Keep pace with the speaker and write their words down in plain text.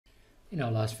In our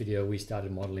last video, we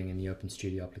started modeling in the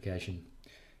OpenStudio application.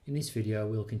 In this video,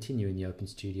 we'll continue in the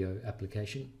OpenStudio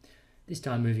application, this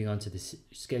time moving on to the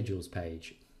schedules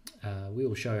page. We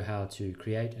will show how to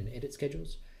create and edit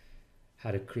schedules,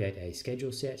 how to create a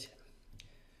schedule set.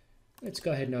 Let's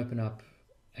go ahead and open up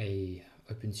a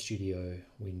OpenStudio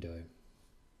window.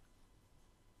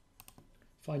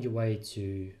 Find your way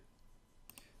to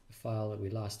the file that we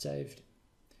last saved.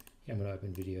 Here I'm going to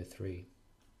open video 3.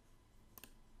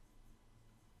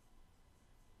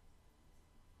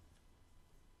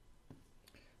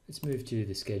 Let's move to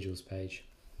the schedules page.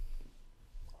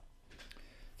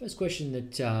 First question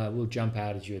that will jump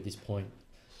out at you at this point,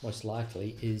 most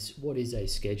likely, is what is a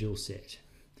schedule set?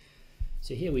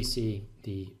 So here we see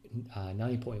the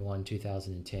 90.1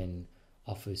 2010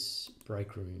 Office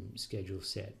break room schedule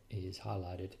set is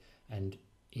highlighted, and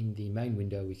in the main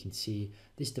window we can see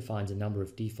this defines a number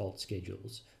of default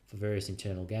schedules for various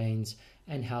internal gains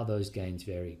and how those gains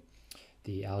vary.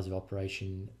 The hours of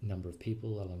operation, number of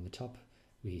people along the top.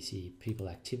 We see people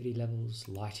activity levels,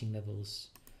 lighting levels,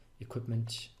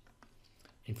 equipment,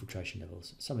 infiltration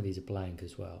levels. Some of these are blank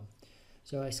as well.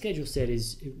 So a schedule set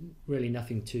is really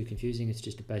nothing too confusing. It's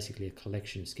just basically a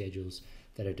collection of schedules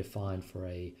that are defined for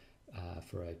a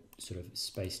sort of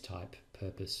space type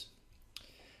purpose.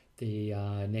 The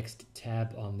next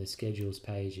tab on the schedules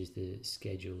page is the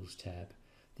schedules tab.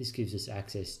 This gives us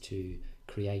access to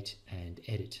create and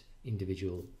edit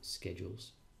individual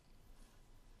schedules.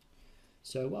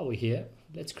 So while we're here,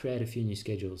 let's create a few new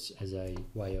schedules as a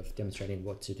way of demonstrating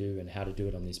what to do and how to do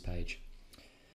it on this page.